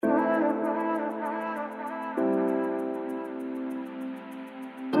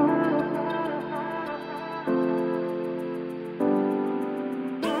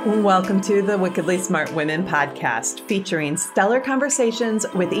Welcome to the Wickedly Smart Women podcast, featuring stellar conversations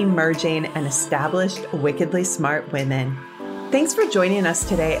with emerging and established wickedly smart women. Thanks for joining us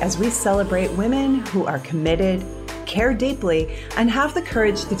today as we celebrate women who are committed, care deeply, and have the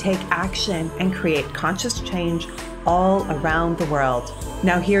courage to take action and create conscious change all around the world.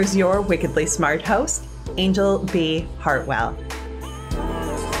 Now here's your wickedly smart host, Angel B. Hartwell.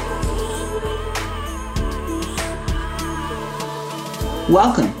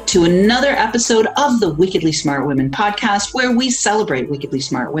 Welcome to another episode of the Wickedly Smart Women podcast, where we celebrate wickedly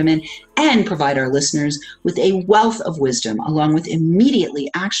smart women and provide our listeners with a wealth of wisdom, along with immediately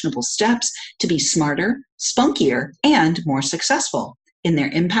actionable steps to be smarter, spunkier, and more successful in their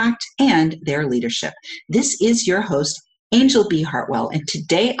impact and their leadership. This is your host, Angel B. Hartwell, and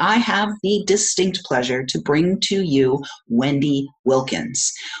today I have the distinct pleasure to bring to you Wendy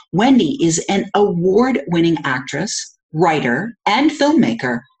Wilkins. Wendy is an award-winning actress, writer, and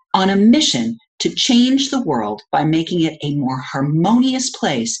filmmaker on a mission to change the world by making it a more harmonious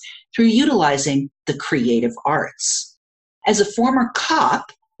place through utilizing the creative arts. As a former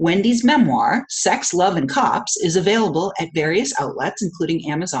cop, Wendy's memoir, Sex, Love, and Cops, is available at various outlets, including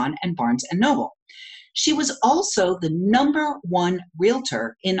Amazon and Barnes & Noble. She was also the #1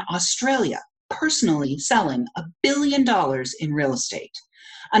 realtor in Australia, personally selling $1 billion in real estate.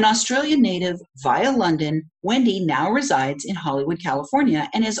 An Australian native via London, Wendy now resides in Hollywood, California,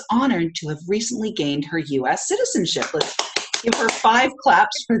 and is honored to have recently gained her U.S. citizenship. Let's give her 5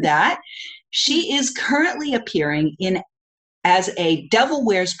 claps for that. She is currently appearing as a Devil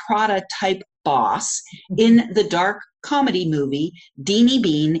Wears Prada type boss in the dark comedy movie Deanie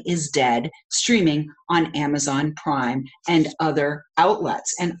Bean is Dead, streaming on Amazon Prime and other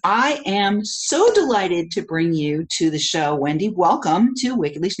outlets. And I am so delighted to bring you to the show. Wendy, welcome to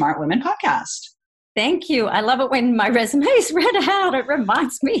Wickedly Smart Women podcast. Thank you. I love it when my resume is read out. It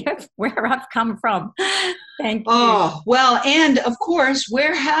reminds me of where I've come from. Thank you. Oh, well, and of course,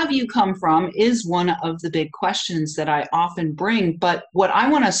 where have you come from is one of the big questions that I often bring. But what I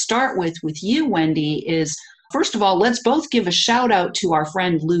want to start with you, Wendy, is first of all, let's both give a shout out to our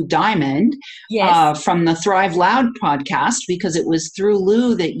friend Lou Diamond. Yes. From the Thrive Loud podcast, because it was through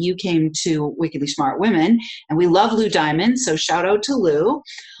Lou that you came to Wickedly Smart Women. And we love Lou Diamond, so shout out to Lou.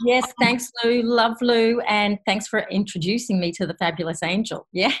 Yes, thanks, Lou. Love Lou. And thanks for introducing me to the fabulous Angel.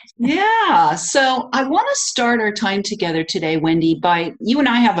 Yeah. Yeah. So I want to start our time together today, Wendy, by you and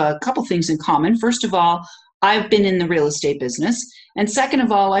I have a couple things in common. First of all, I've been in the real estate business. And second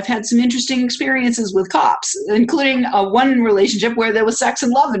of all, I've had some interesting experiences with cops, including one relationship where there was sex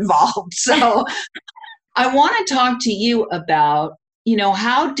and love involved. So I want to talk to you about,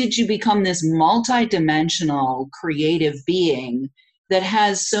 how did you become this multidimensional creative being that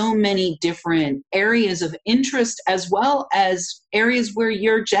has so many different areas of interest as well as areas where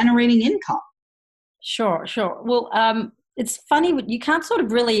you're generating income? Sure. Well, it's funny, you can't sort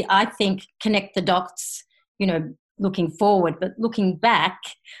of really, I think, connect the dots, looking forward, but looking back,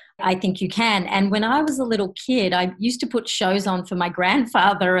 I think you can. And when I was a little kid, I used to put shows on for my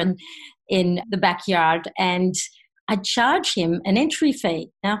grandfather and in the backyard, and I'd charge him an entry fee.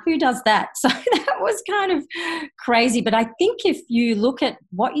 Now, who does that? So that was kind of crazy. But I think if you look at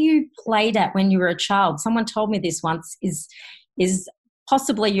what you played at when you were a child, someone told me this once, is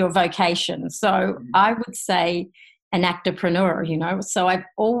possibly your vocation. So I would say an actorpreneur, So I've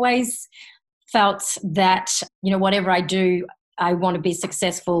always felt that, whatever I do, I want to be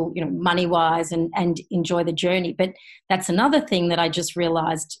successful, money-wise and enjoy the journey. But that's another thing that I just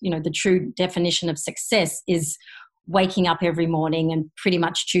realized, the true definition of success is waking up every morning and pretty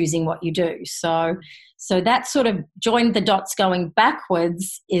much choosing what you do. So that sort of joined the dots going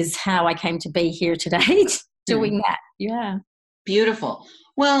backwards is how I came to be here today doing that. Yeah. Beautiful.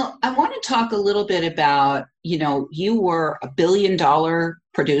 Well, I want to talk a little bit about, you were $1 billion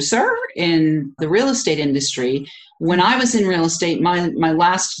producer in the real estate industry. When I was in real estate, my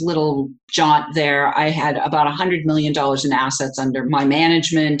last little jaunt there, I had about $100 million in assets under my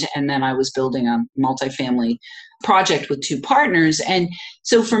management. And then I was building a multifamily project with 2 partners. And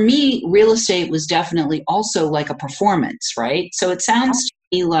so for me, real estate was definitely also like a performance, right? So it sounds to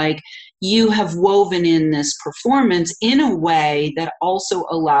me like you have woven in this performance in a way that also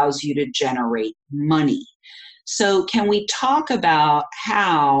allows you to generate money. So can we talk about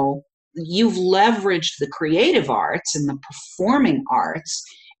how you've leveraged the creative arts and the performing arts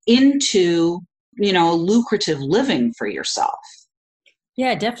into, lucrative living for yourself?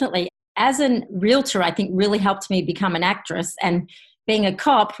 Yeah, definitely. As a realtor, I think really helped me become an actress, and being a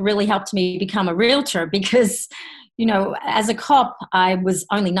cop really helped me become a realtor because, as a cop, I was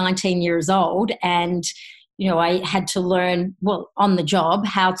only 19 years old, and, I had to learn, on the job,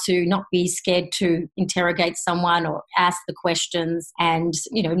 how to not be scared to interrogate someone or ask the questions. And,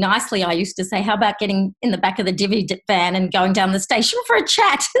 nicely, I used to say, how about getting in the back of the divvy van and going down the station for a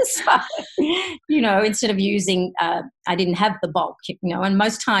chat? So, instead of using, I didn't have the bulk, and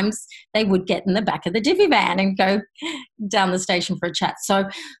most times they would get in the back of the divvy van and go down the station for a chat.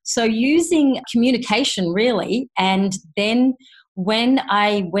 So using communication really, and then when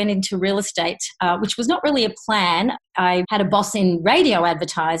I went into real estate, which was not really a plan, I had a boss in radio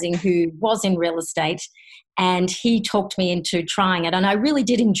advertising who was in real estate, and he talked me into trying it. And I really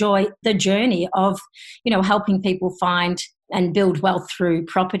did enjoy the journey of, helping people find and build wealth through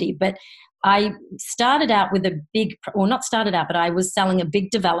property. But I started out with but I was selling a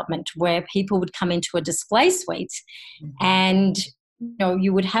big development where people would come into a display suite, and,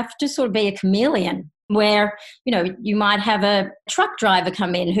 you would have to sort of be a chameleon, where, you might have a truck driver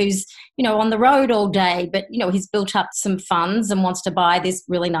come in who's, on the road all day, but, he's built up some funds and wants to buy this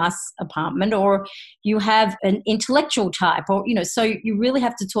really nice apartment, or you have an intellectual type, or, so you really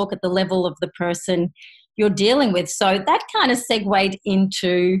have to talk at the level of the person you're dealing with. So that kind of segued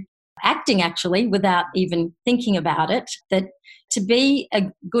into acting, actually, without even thinking about it, that to be a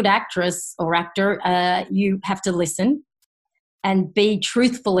good actress or actor, you have to listen and be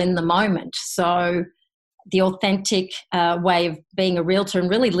truthful in the moment. So the authentic way of being a realtor and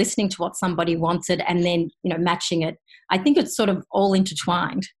really listening to what somebody wanted and then, matching it. I think it's sort of all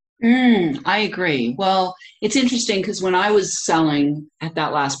intertwined. I agree. Well, it's interesting because when I was selling at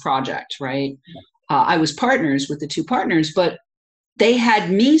that last project, right, I was partners with the two partners, but they had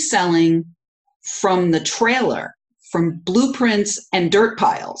me selling from the trailer, from blueprints and dirt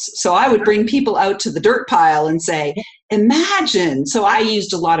piles. So I would bring people out to the dirt pile and say, imagine. So I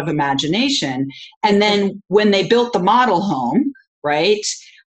used a lot of imagination. And then when they built the model home, right,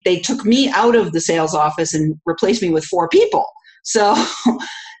 they took me out of the sales office and replaced me with 4 people. So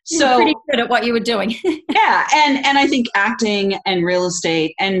you were pretty good at what you were doing. Yeah. And I think acting and real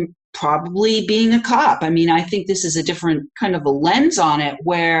estate and probably being a cop. I mean, I think this is a different kind of a lens on it,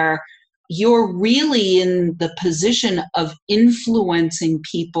 where you're really in the position of influencing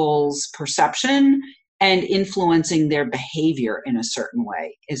people's perception and influencing their behavior in a certain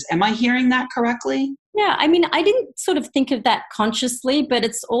way. Am I hearing that correctly? Yeah, I mean, I didn't sort of think of that consciously, but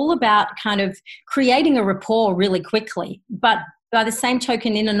it's all about kind of creating a rapport really quickly, but by the same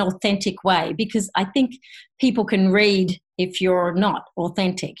token in an authentic way, because I think people can read if you're not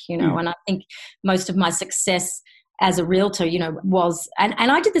authentic, and I think most of my success as a realtor, was, and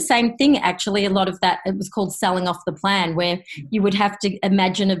I did the same thing, actually. A lot of that, it was called selling off the plan, where you would have to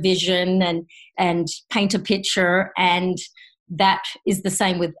imagine a vision and paint a picture, and that is the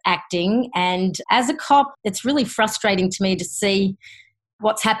same with acting. And as a cop, it's really frustrating to me to see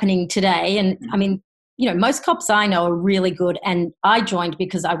what's happening today. And I mean, most cops I know are really good, and I joined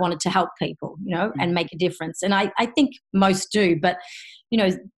because I wanted to help people, and make a difference. And I think most do, but,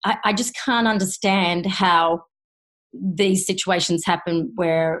 I just can't understand how these situations happen,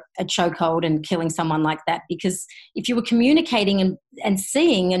 where a chokehold and killing someone like that, because if you were communicating and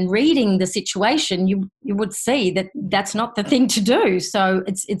seeing and reading the situation, you would see that that's not the thing to do. So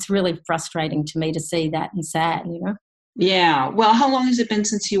it's really frustrating to me to see that, and sad, Yeah. Well, how long has it been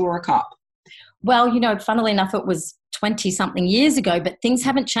since you were a cop? Well, funnily enough, it was 20-something years ago, but things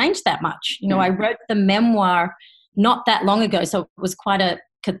haven't changed that much. I wrote the memoir not that long ago, so it was quite a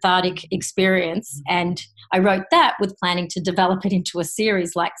cathartic experience. And I wrote that with planning to develop it into a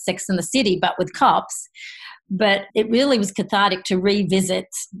series like Sex and the City, but with cops. But it really was cathartic to revisit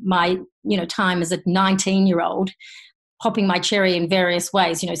my, time as a 19-year-old, popping my cherry in various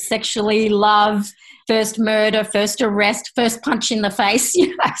ways, sexually, love, first murder, first arrest, first punch in the face,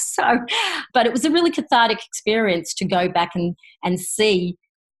 So, but it was a really cathartic experience to go back and see.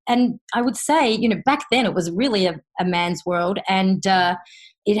 And I would say, back then it was really a man's world, and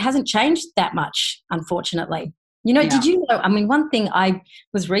it hasn't changed that much, unfortunately. Did you know, I mean, one thing I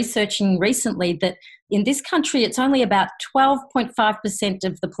was researching recently, that in this country, it's only about 12.5%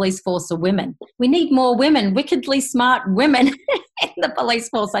 of the police force are women. We need more women, wickedly smart women in the police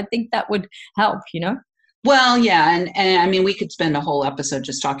force. I think that would help, Well, yeah. And I mean, we could spend a whole episode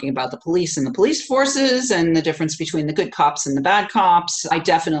just talking about the police and the police forces and the difference between the good cops and the bad cops. I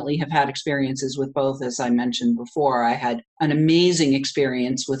definitely have had experiences with both, as I mentioned before. I had an amazing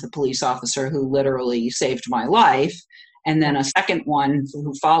experience with a police officer who literally saved my life. And then a second one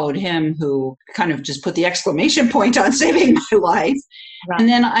who followed him, who kind of just put the exclamation point on saving my life. Right. And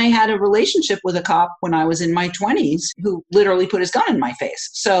then I had a relationship with a cop when I was in my 20s who literally put his gun in my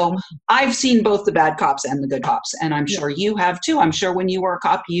face. So I've seen both the bad cops and the good cops, and I'm sure you have too. I'm sure when you were a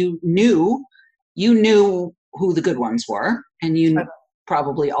cop, you knew you knew who the good ones were, and you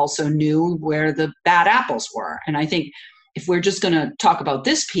probably also knew where the bad apples were. And I think if we're just going to talk about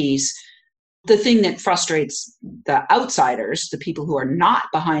this piece, the thing that frustrates the outsiders, the people who are not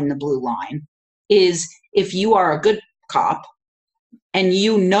behind the blue line, is if you are a good cop and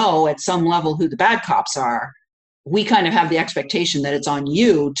you know at some level who the bad cops are, we kind of have the expectation that it's on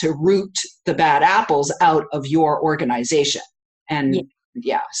you to root the bad apples out of your organization. And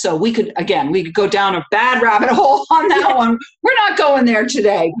so we could go down a bad rabbit hole on that one. We're not going there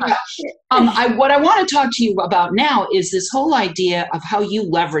today. But, what I want to talk to you about now is this whole idea of how you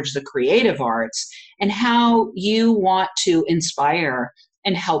leverage the creative arts and how you want to inspire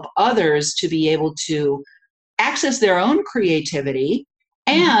and help others to be able to access their own creativity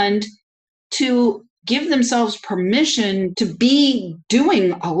and to give themselves permission to be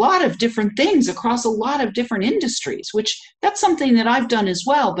doing a lot of different things across a lot of different industries, which that's something that I've done as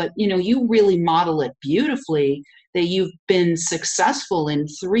well. But, you really model it beautifully, that you've been successful in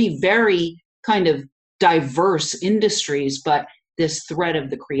 3 very kind of diverse industries, but this thread of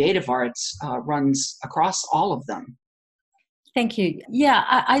the creative arts runs across all of them. Thank you. Yeah,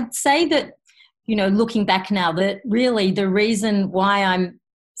 I'd say that, looking back now, that really the reason why I'm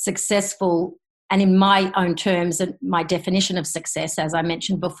successful, and in my own terms and my definition of success, as I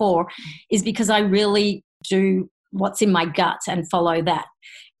mentioned before, is because I really do what's in my gut and follow that.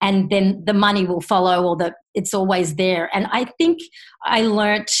 And then the money will follow, or it's always there. And I think I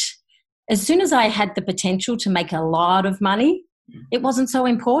learnt as soon as I had the potential to make a lot of money, it wasn't so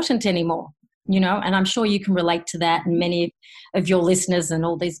important anymore, and I'm sure you can relate to that, and many of your listeners and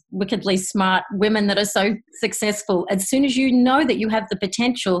all these wickedly smart women that are so successful. As soon as you know that you have the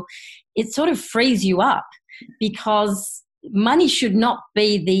potential, it sort of frees you up, because money should not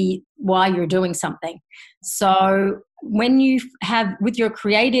be the why you're doing something. So when you have with your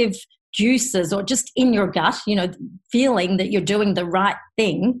creative juices, or just in your gut, feeling that you're doing the right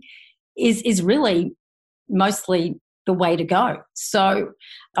thing is really mostly the way to go. So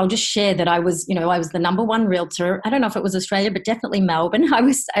I'll just share that I was the number 1 realtor. I don't know if it was Australia, but definitely Melbourne. I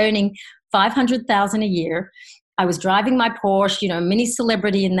was earning $500,000 a year. I was driving my Porsche, mini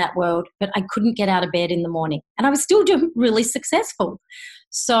celebrity in that world, but I couldn't get out of bed in the morning, and I was still doing really successful.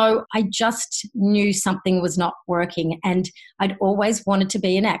 So I just knew something was not working, and I'd always wanted to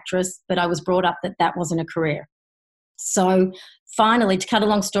be an actress, but I was brought up that that wasn't a career. So finally, to cut a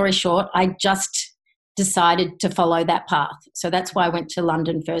long story short, I just decided to follow that path. So that's why I went to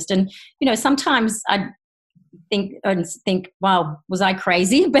London first. And, sometimes I think, wow, was I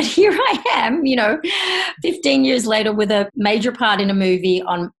crazy? But here I am, 15 years later with a major part in a movie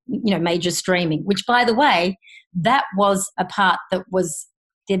on, major streaming, which, by the way, that was a part that was,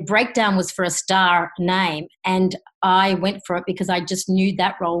 the breakdown was for a star name, and I went for it because I just knew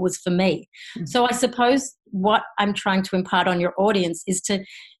that role was for me. Mm-hmm. So I suppose what I'm trying to impart on your audience is to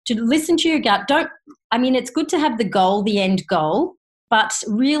listen to your gut. It's good to have the goal, the end goal, but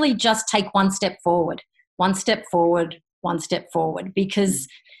really just take one step forward, because,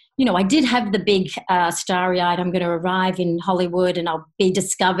 I did have the big starry-eyed, I'm going to arrive in Hollywood and I'll be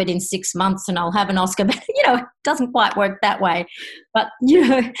discovered in 6 months and I'll have an Oscar. But, it doesn't quite work that way. But,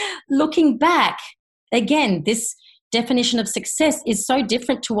 looking back, again, this definition of success is so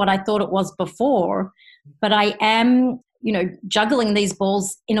different to what I thought it was before. But I am, juggling these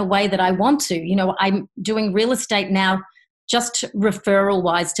balls in a way that I want to. I'm doing real estate now just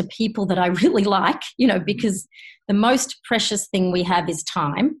referral-wise to people that I really like, because the most precious thing we have is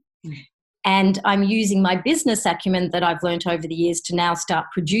time. And I'm using my business acumen that I've learned over the years to now start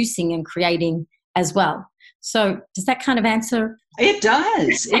producing and creating as well. So does that kind of answer? It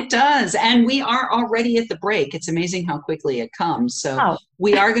does. It does. And we are already at the break. It's amazing how quickly it comes. So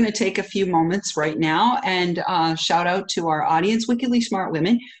we are going to take a few moments right now and shout out to our audience, Wickedly Smart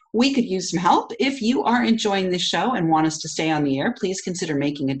Women. We could use some help. If you are enjoying this show and want us to stay on the air, please consider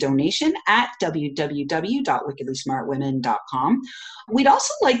making a donation at www.wickedlysmartwomen.com. We'd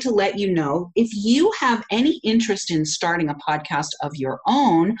also like to let you know, if you have any interest in starting a podcast of your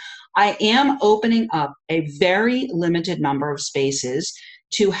own, I am opening up a very limited number of spaces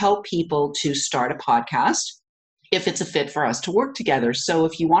to help people to start a podcast if it's a fit for us to work together. So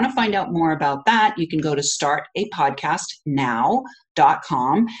if you want to find out more about that, you can go to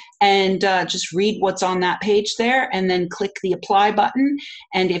startapodcastnow.com and just read what's on that page there, and then click the apply button.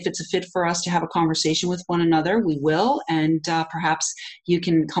 And if it's a fit for us to have a conversation with one another, we will. And perhaps you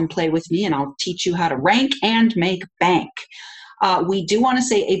can come play with me and I'll teach you how to rank and make bank. We do want to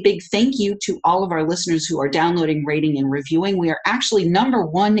say a big thank you to all of our listeners who are downloading, rating, and reviewing. We are actually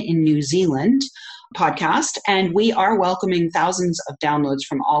 #1 in New Zealand podcast, and we are welcoming thousands of downloads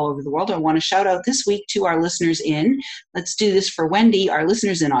from all over the world. I want to shout out this week to our listeners let's do this for Wendy, our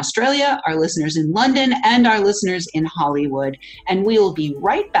listeners in Australia, our listeners in London, and our listeners in Hollywood. And we will be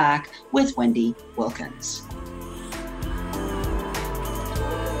right back with Wendy Wilkins.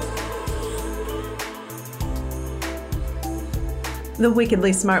 The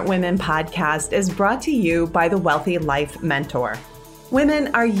Wickedly Smart Women podcast is brought to you by the Wealthy Life Mentor.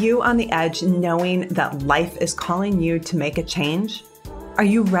 Women, are you on the edge knowing that life is calling you to make a change? Are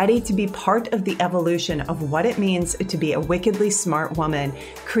you ready to be part of the evolution of what it means to be a wickedly smart woman,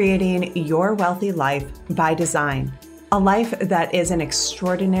 creating your wealthy life by design? A life that is an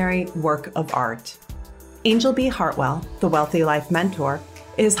extraordinary work of art. Angel B. Hartwell, the Wealthy Life Mentor,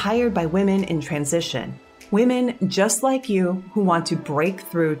 is hired by women in transition. Women just like you who want to break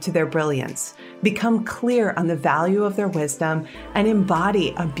through to their brilliance, become clear on the value of their wisdom, and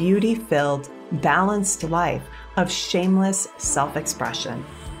embody a beauty-filled, balanced life of shameless self-expression.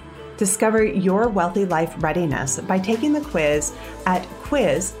 Discover your wealthy life readiness by taking the quiz at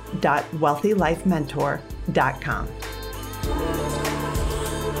quiz.wealthylifementor.com.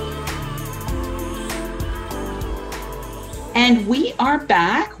 And we are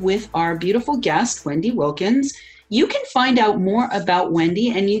back with our beautiful guest, Wendy Wilkins. You can find out more about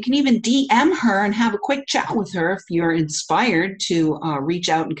Wendy, and you can even DM her and have a quick chat with her if you're inspired to reach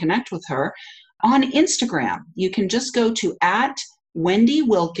out and connect with her on Instagram. You can just go to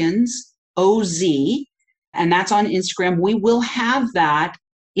 @WendyWilkinsOZ, and that's on Instagram. We will have that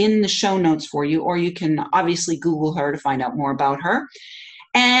in the show notes for you, or you can obviously Google her to find out more about her.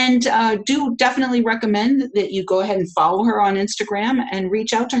 And do definitely recommend that you go ahead and follow her on Instagram and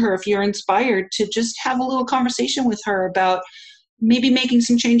reach out to her if you're inspired to just have a little conversation with her about maybe making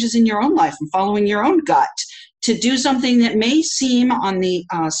some changes in your own life and following your own gut to do something that may seem on the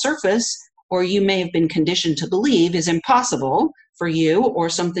surface, or you may have been conditioned to believe is impossible for you, or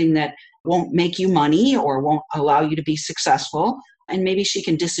something that won't make you money or won't allow you to be successful. And maybe she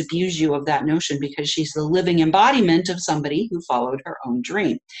can disabuse you of that notion because she's the living embodiment of somebody who followed her own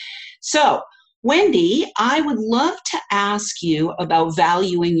dream. So, Wendy, I would love to ask you about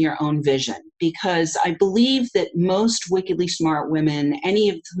valuing your own vision, because I believe that most wickedly smart women, any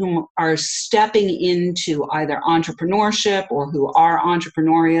of whom are stepping into either entrepreneurship or who are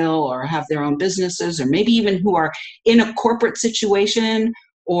entrepreneurial or have their own businesses, or maybe even who are in a corporate situation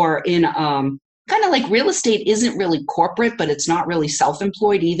or in kind of like real estate isn't really corporate, but it's not really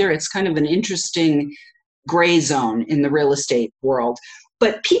self-employed either. It's kind of an interesting gray zone in the real estate world.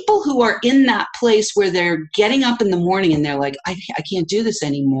 But people who are in that place where they're getting up in the morning and they're like, I can't do this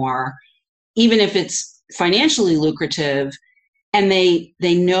anymore, even if it's financially lucrative, and they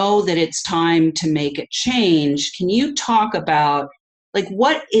know that it's time to make a change. Can you talk about like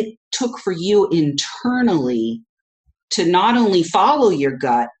what it took for you internally to not only follow your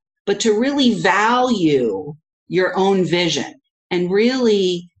gut, but to really value your own vision and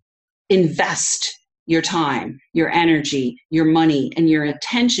really invest your time, your energy, your money, and your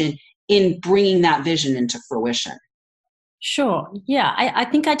attention in bringing that vision into fruition? Sure. Yeah, I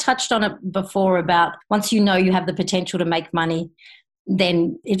think I touched on it before about once you know you have the potential to make money,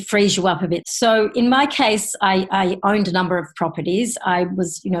 then it frees you up a bit. So in my case, I owned a number of properties. I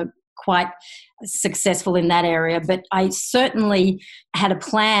was, quite successful in that area, but I certainly had a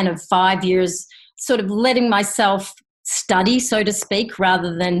plan of 5 years, sort of letting myself study, so to speak,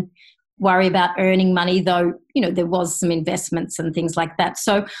 rather than worry about earning money, though, there was some investments and things like that.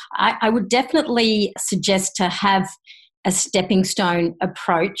 So I would definitely suggest to have a stepping stone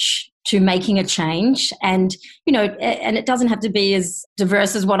approach to making a change. And, and it doesn't have to be as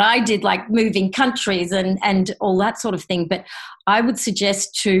diverse as what I did, like moving countries and all that sort of thing. But I would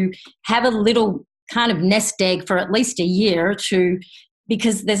suggest to have a little kind of nest egg for at least a year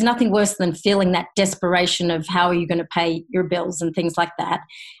because there's nothing worse than feeling that desperation of how are you going to pay your bills and things like that.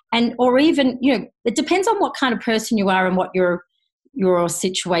 And, or even, it depends on what kind of person you are and what your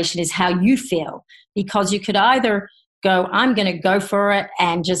situation is, how you feel, because you could either go, I'm going to go for it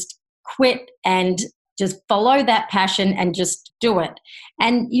and just quit and just follow that passion and just do it.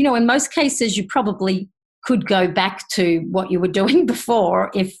 And, in most cases, you probably could go back to what you were doing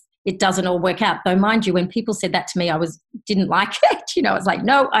before if it doesn't all work out. Though, mind you, when people said that to me, didn't like it. I was like,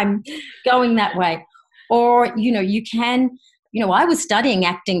 no, I'm going that way. Or, you can, I was studying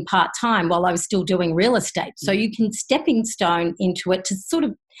acting part-time while I was still doing real estate. So you can stepping stone into it to sort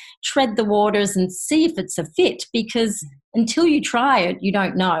of tread the waters and see if it's a fit, because until you try it, you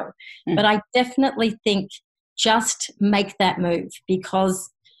don't know. But I definitely think just make that move, because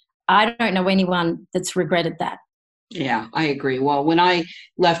I don't know anyone that's regretted that. Yeah, I agree. Well, when I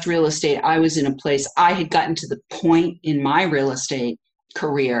left real estate, I was in a place, I had gotten to the point in my real estate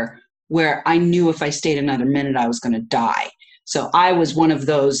career where I knew if I stayed another minute, I was going to die. So I was one of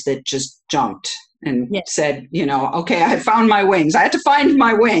those that just jumped and said, okay, I found my wings. I had to find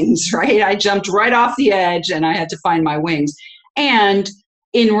my wings, right? I jumped right off the edge and I had to find my wings. And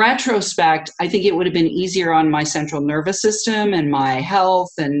in retrospect, I think it would have been easier on my central nervous system and my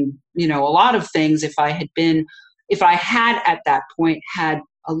health and, a lot of things if I had at that point had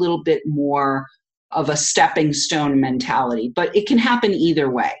a little bit more of a stepping stone mentality. But it can happen either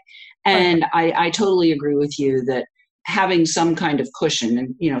way. And I totally agree with you that having some kind of cushion,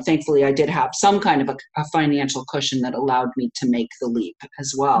 and thankfully I did have some kind of a financial cushion that allowed me to make the leap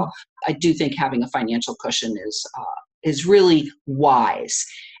as well. I do think having a financial cushion is really wise.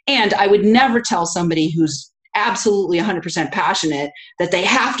 And I would never tell somebody who's absolutely 100% passionate that they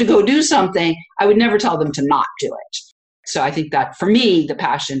have to go do something. I would never tell them to not do it. So I think that for me, the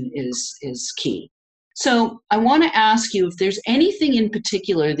passion is key. So I want to ask you if there's anything in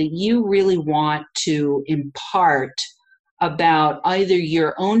particular that you really want to impart about either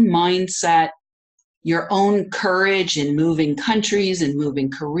your own mindset, your own courage in moving countries and moving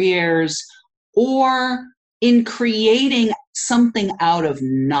careers, or in creating something out of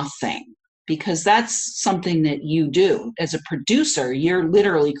nothing, because that's something that you do. As a producer, you're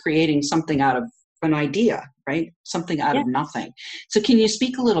literally creating something out of an idea, right? Something out of nothing. So can you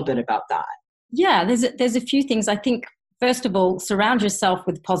speak a little bit about that? Yeah, there's a few things. I think, first of all, surround yourself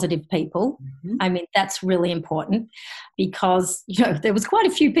with positive people. Mm-hmm. I mean, that's really important, because, there was quite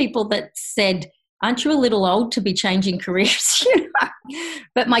a few people that said, aren't you a little old to be changing careers?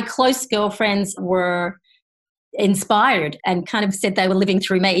 But my close girlfriends were inspired and kind of said they were living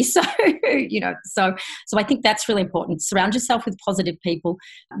through me. So, so I think that's really important. Surround yourself with positive people.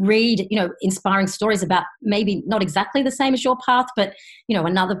 Read, inspiring stories about maybe not exactly the same as your path, but,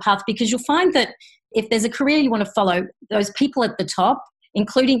 another path, because you'll find that if there's a career you want to follow, those people at the top,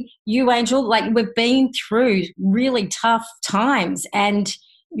 including you, Angel, like we've been through really tough times, and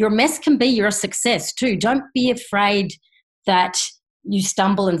your mess can be your success too. Don't be afraid that you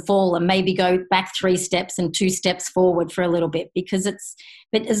stumble and fall and maybe go back 3 steps and 2 steps forward for a little bit, because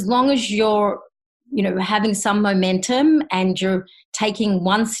but as long as you're, having some momentum and you're taking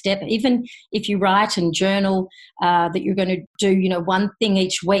one step, even if you write and journal that you're going to do, one thing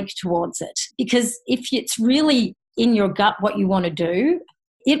each week towards it, because if it's really in your gut what you want to do,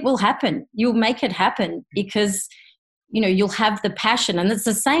 it will happen. You'll make it happen, because, you'll have the passion. And it's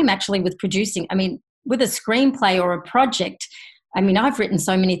the same actually with producing. I mean, with a screenplay or a project, I've written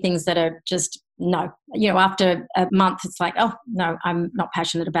so many things that are just, no, after a month, it's like, oh, no, I'm not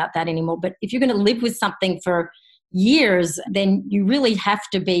passionate about that anymore. But if you're going to live with something for years, then you really have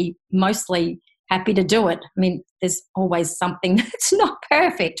to be mostly happy to do it. There's always something that's not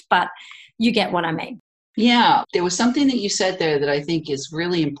perfect, but you get what I mean. Yeah, there was something that you said there that I think is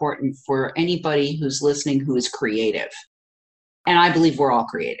really important for anybody who's listening who is creative. And I believe we're all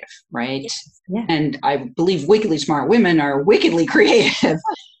creative, right? Yeah. And I believe wickedly smart women are wickedly creative.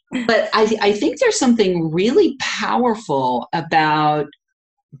 But I think there's something really powerful about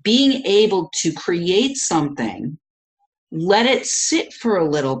being able to create something, let it sit for a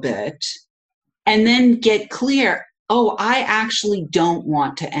little bit, and then get clear, oh, I actually don't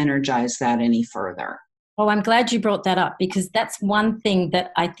want to energize that any further. Oh, I'm glad you brought that up, because that's one thing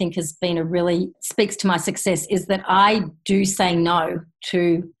that I think has been speaks to my success, is that I do say no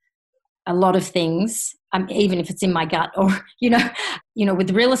to a lot of things, even if it's in my gut, or,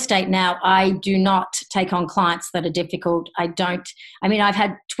 with real estate now, I do not take on clients that are difficult. I've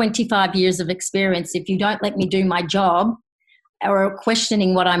had 25 years of experience. If you don't let me do my job or are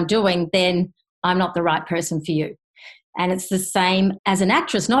questioning what I'm doing, then I'm not the right person for you. And it's the same as an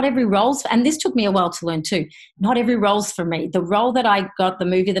actress. Not every role's, and this took me a while to learn too, not every role's for me. The role that I got, the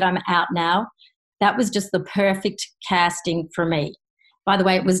movie that I'm out now, that was just the perfect casting for me. By the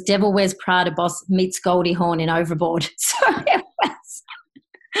way, it was Devil Wears Prada boss meets Goldie Hawn in Overboard. So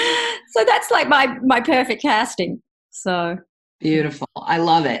that's like my perfect casting. So beautiful. I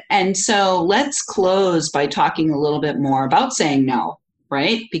love it. And so let's close by talking a little bit more about saying no.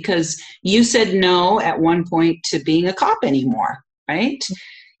 Right? Because you said no at one point to being a cop anymore, right?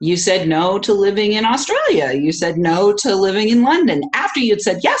 You said no to living in Australia. You said no to living in London after you'd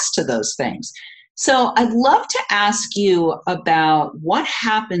said yes to those things. So I'd love to ask you about what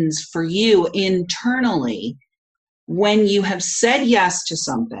happens for you internally when you have said yes to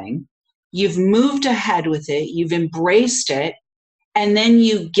something, you've moved ahead with it, you've embraced it, And then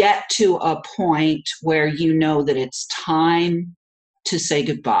you get to a point where you know that it's time to say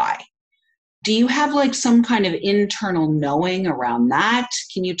goodbye. Do you have like some kind of internal knowing around that?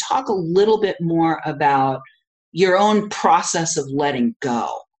 Can you talk a little bit more about your own process of letting go?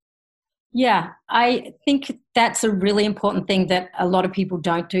 Yeah, I think that's a really important thing that a lot of people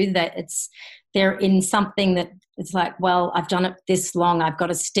don't do, that they're in something that it's like, well, I've done it this long, I've got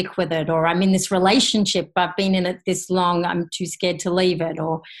to stick with it, or I'm in this relationship, I've been in it this long, I'm too scared to leave it.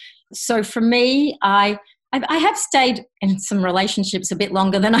 Or so for me, I have stayed in some relationships a bit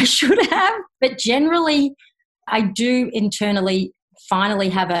longer than I should have, but generally I do internally finally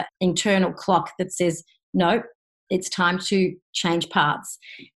have an internal clock that says, no, it's time to change paths.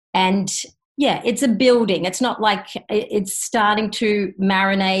 And yeah, it's a building. It's not like it's starting to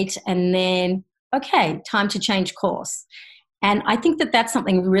marinate and then, okay, time to change course. And I think that that's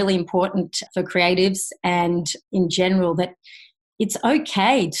something really important for creatives and in general, that it's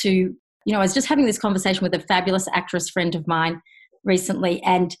okay to, I was just having this conversation with a fabulous actress friend of mine recently,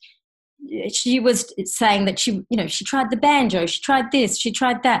 and she was saying that she tried the banjo, she tried this, she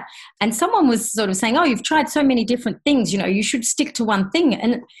tried that. And someone was sort of saying, oh, you've tried so many different things, you should stick to one thing.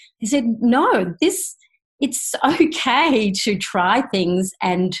 And I said, no, it's okay to try things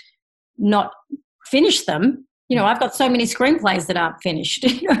and not finish them. I've got so many screenplays that aren't finished.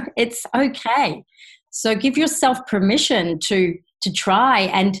 It's okay. So give yourself permission to try.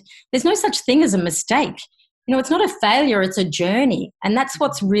 And there's no such thing as a mistake. It's not a failure, it's a journey. And that's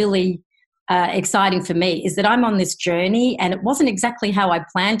what's really exciting for me, is that I'm on this journey, and it wasn't exactly how I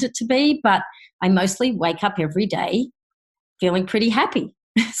planned it to be, but I mostly wake up every day feeling pretty happy.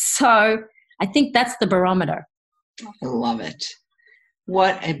 So I think that's the barometer. I love it.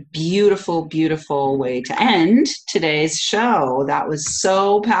 What a beautiful, beautiful way to end today's show. That was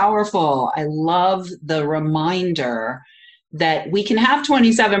so powerful. I love the reminder that we can have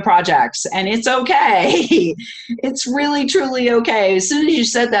 27 projects and it's okay. It's really, truly okay. As soon as you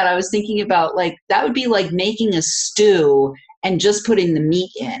said that, I was thinking about that would be like making a stew and just putting the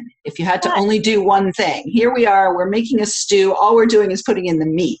meat in. If you had to only do one thing. Here we are, we're making a stew. All we're doing is putting in the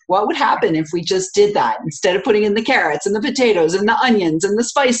meat. What would happen if we just did that instead of putting in the carrots and the potatoes and the onions and the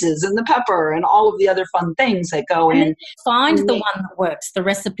spices and the pepper and all of the other fun things that go in? Find the one that works, the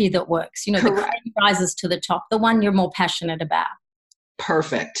recipe that works. The cream rises to the top, the one you're more passionate about.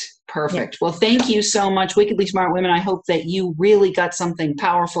 Perfect. Yep. Well, thank you so much, Wickedly Smart Women. I hope that you really got something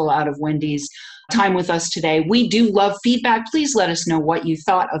powerful out of Wendy's time with us today. We do love feedback. Please let us know what you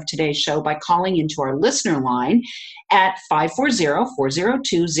thought of today's show by calling into our listener line at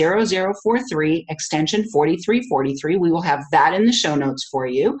 540-402-0043, extension 4343. We will have that in the show notes for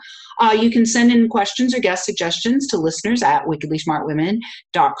you. You can send in questions or guest suggestions to listeners at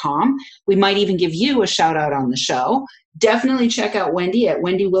wickedlysmartwomen.com. We might even give you a shout out on the show. Definitely check out Wendy at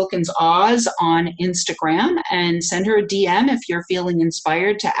Wendy Wilkins Oz on Instagram and send her a DM if you're feeling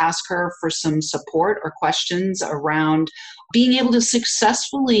inspired to ask her for some support or questions around being able to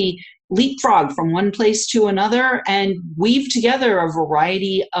successfully leapfrog from one place to another and weave together a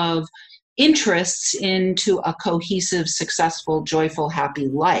variety of interests into a cohesive, successful, joyful, happy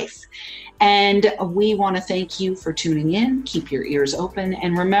life. And we want to thank you for tuning in. Keep your ears open.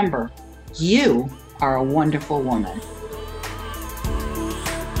 And remember, you are a wonderful woman.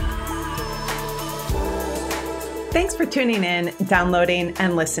 Thanks for tuning in, downloading,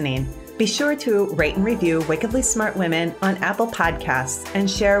 and listening. Be sure to rate and review Wickedly Smart Women on Apple Podcasts and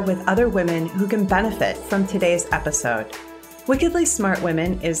share with other women who can benefit from today's episode. Wickedly Smart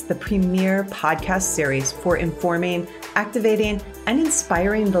Women is the premier podcast series for informing, activating, and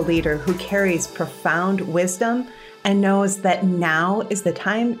inspiring the leader who carries profound wisdom and knows that now is the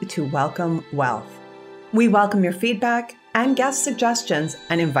time to welcome wealth. We welcome your feedback and guest suggestions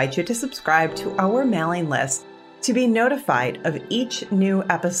and invite you to subscribe to our mailing list to be notified of each new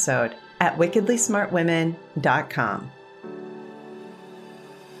episode at wickedlysmartwomen.com.